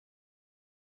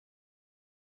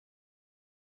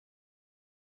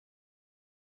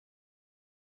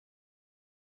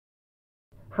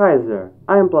Hi there,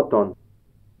 I am Platon.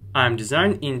 I'm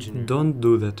design engineer. Don't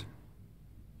do that.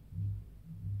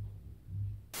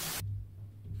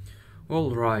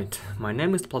 Alright, my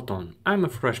name is Platon. I'm a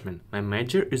freshman. My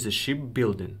major is a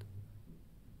shipbuilding.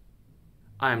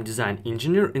 I am design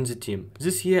engineer in the team.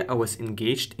 This year I was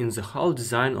engaged in the whole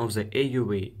design of the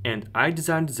AUV and I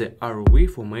designed the ROV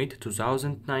for Mate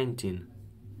 2019.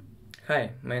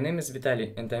 Hi, my name is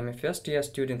Vitaly and I'm a first year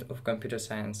student of computer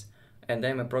science and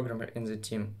I'm a programmer in the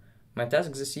team. My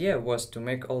task this year was to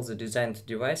make all the designed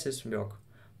devices work.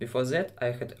 Before that,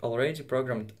 I had already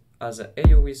programmed other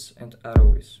AUVs and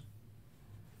ROVs.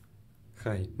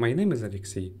 Hi, my name is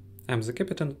Alexei. I'm the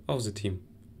captain of the team.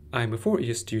 I'm a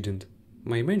 4-year student.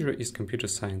 My major is computer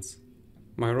science.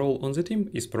 My role on the team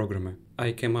is programmer.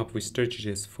 I came up with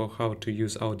strategies for how to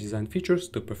use our design features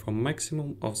to perform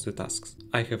maximum of the tasks.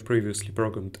 I have previously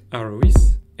programmed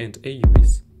ROVs and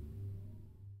AUVs.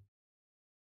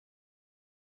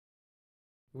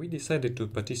 We decided to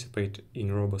participate in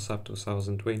RoboSub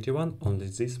 2021 only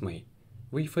this May.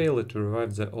 We failed to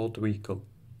revive the old vehicle.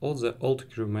 All the old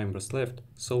crew members left,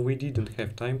 so we didn't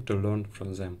have time to learn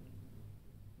from them.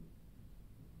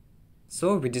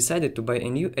 So we decided to buy a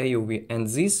new AUV and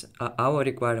these are our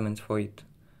requirements for it.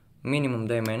 Minimum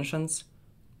dimensions,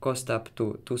 cost up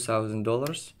to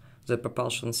 $2,000, the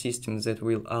propulsion system that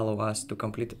will allow us to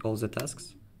complete all the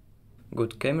tasks,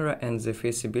 good camera and the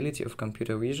feasibility of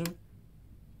computer vision,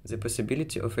 the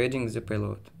possibility of adding the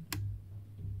payload.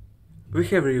 We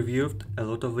have reviewed a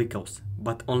lot of vehicles,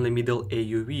 but only middle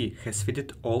AUV has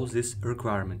fitted all these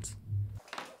requirements.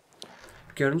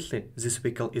 Currently, this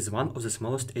vehicle is one of the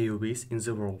smallest AUVs in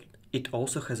the world. It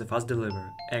also has a fast delivery.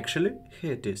 Actually,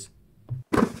 here it is.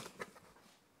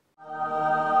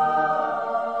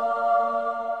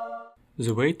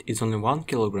 The weight is only 1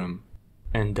 kilogram,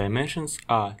 and dimensions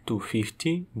are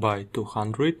 250 by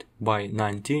 200 by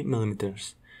 90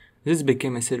 millimeters. This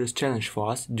became a serious challenge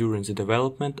for us during the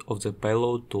development of the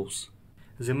payload tools.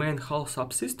 The main hull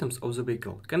subsystems of the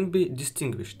vehicle can be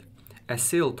distinguished as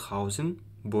sealed housing,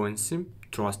 buoyancy,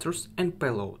 thrusters and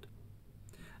payload.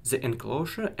 The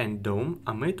enclosure and dome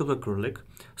are made of acrylic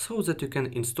so that you can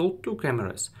install 2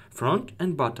 cameras, front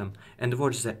and bottom, and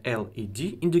watch the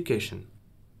LED indication.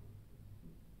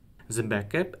 The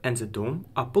back cap and the dome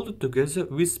are pulled together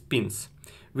with pins,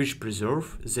 which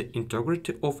preserve the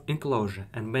integrity of enclosure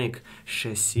and make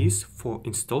chassis for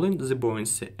installing the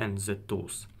buoyancy and the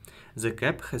tools. The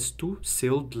cap has 2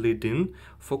 sealed lead-in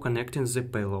for connecting the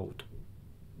payload.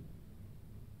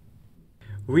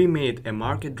 We made a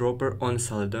market dropper on a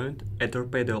solenoid, a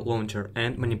torpedo launcher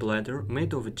and manipulator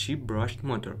made of a cheap brushed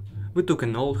motor. We took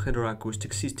an old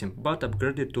hydroacoustic system, but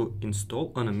upgraded to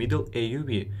install on a middle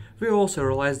AUV. We also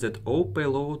realized that all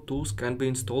payload tools can be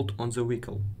installed on the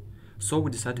vehicle, so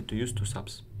we decided to use 2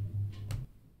 subs.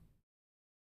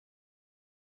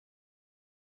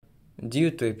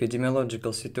 Due to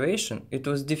epidemiological situation, it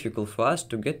was difficult for us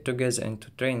to get together and to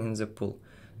train in the pool.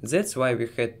 That's why we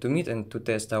had to meet and to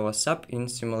test our sub in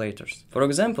simulators. For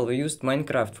example, we used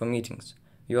Minecraft for meetings.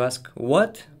 You ask,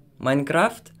 what?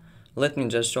 Minecraft? Let me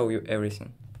just show you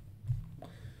everything.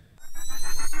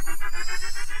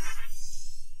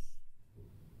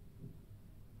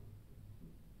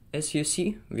 As you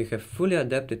see, we have fully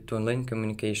adapted to online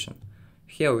communication.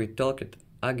 Here we talked,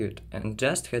 argued and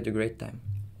just had a great time.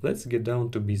 Let's get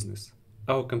down to business.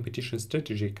 Our competition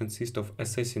strategy consists of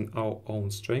assessing our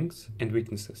own strengths and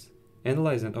weaknesses,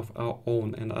 analyzing of our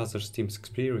own and other teams'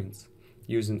 experience,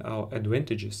 using our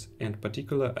advantages and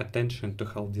particular attention to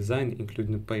hull design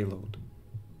including payload.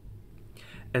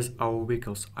 As our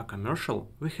vehicles are commercial,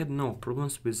 we had no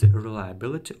problems with the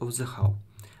reliability of the hull.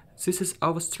 This is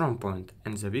our strong point,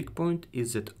 and the weak point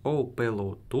is that all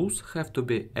payload tools have to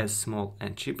be as small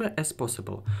and cheaper as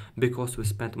possible, because we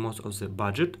spent most of the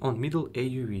budget on middle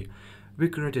AUV. We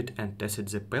created and tested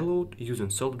the payload using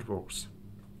SolidWorks.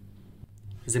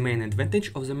 The main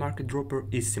advantage of the market dropper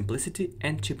is simplicity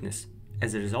and cheapness.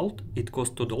 As a result, it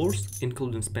costs $2,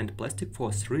 including spent plastic for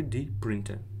a 3D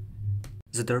printer.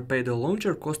 The torpedo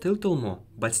launcher cost a little more,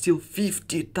 but still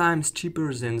 50 times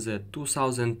cheaper than the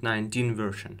 2019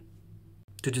 version.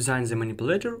 To design the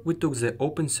manipulator, we took the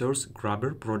open source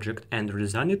Grabber project and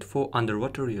redesigned it for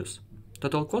underwater use.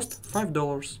 Total cost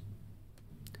 $5.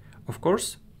 Of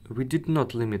course, we did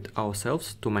not limit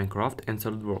ourselves to Minecraft and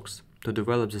SolidWorks. To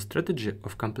develop the strategy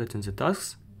of completing the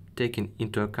tasks, taking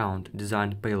into account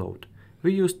design payload,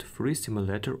 we used free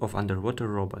simulator of underwater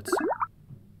robots.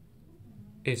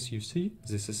 As you see,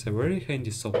 this is a very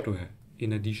handy software.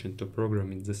 In addition to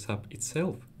programming the sub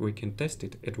itself, we can test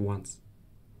it at once.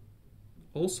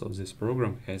 Also, this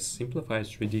program has simplified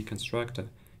 3D constructor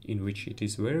in which it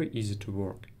is very easy to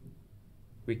work.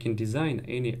 We can design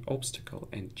any obstacle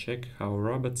and check how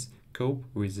robots cope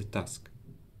with the task.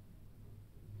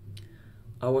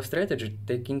 Our strategy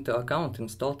takes into account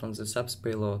installed on the sub's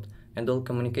payload, and all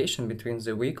communication between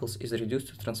the vehicles is reduced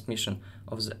to transmission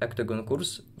of the octagon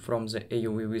course from the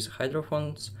AUV with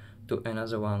hydrophones to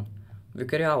another one. We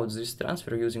carry out this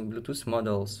transfer using Bluetooth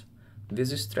modules. With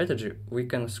this strategy, we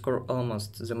can score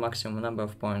almost the maximum number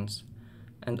of points,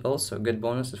 and also get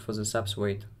bonuses for the sub's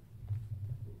weight.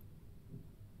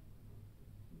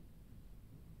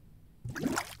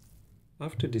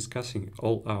 After discussing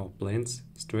all our plans,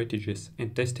 strategies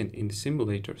and testing in the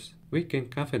simulators, we can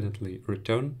confidently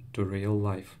return to real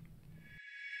life.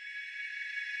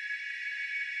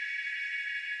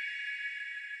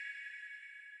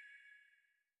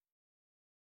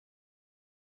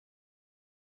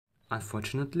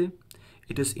 Unfortunately,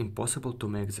 it is impossible to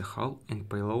make the hull and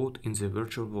payload in the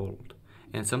virtual world,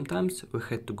 and sometimes we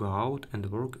had to go out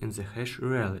and work in the harsh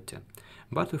reality,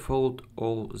 but we followed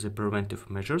all the preventive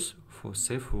measures for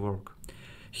safe work.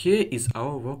 Here is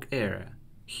our work area.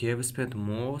 Here we spend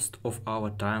most of our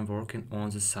time working on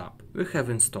the sub. We have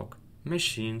in stock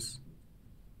machines,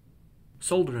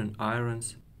 soldering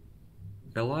irons,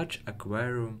 a large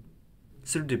aquarium,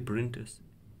 3D printers,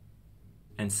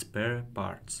 and spare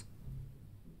parts.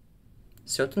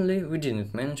 Certainly, we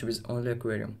didn't manage with only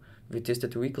aquarium. We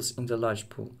tested vehicles in the large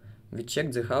pool. We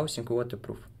checked the housing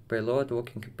waterproof, payload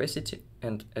working capacity,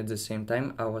 and at the same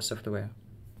time our software.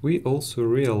 We also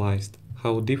realized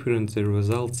how different the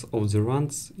results of the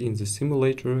runs in the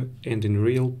simulator and in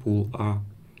real pool are.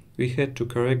 We had to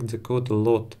correct the code a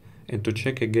lot and to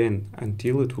check again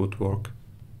until it would work.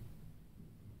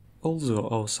 Although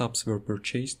our subs were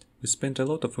purchased, we spent a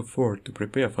lot of effort to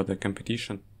prepare for the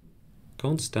competition.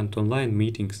 Constant online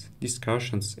meetings,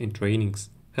 discussions and trainings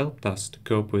helped us to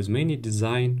cope with many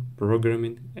design,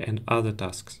 programming and other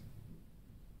tasks.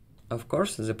 Of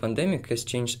course, the pandemic has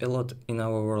changed a lot in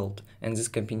our world, and this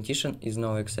competition is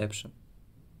no exception.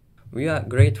 We are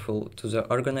grateful to the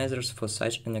organizers for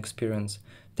such an experience.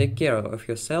 Take care of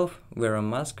yourself, wear a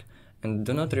mask, and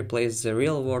do not replace the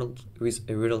real world with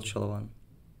a virtual one.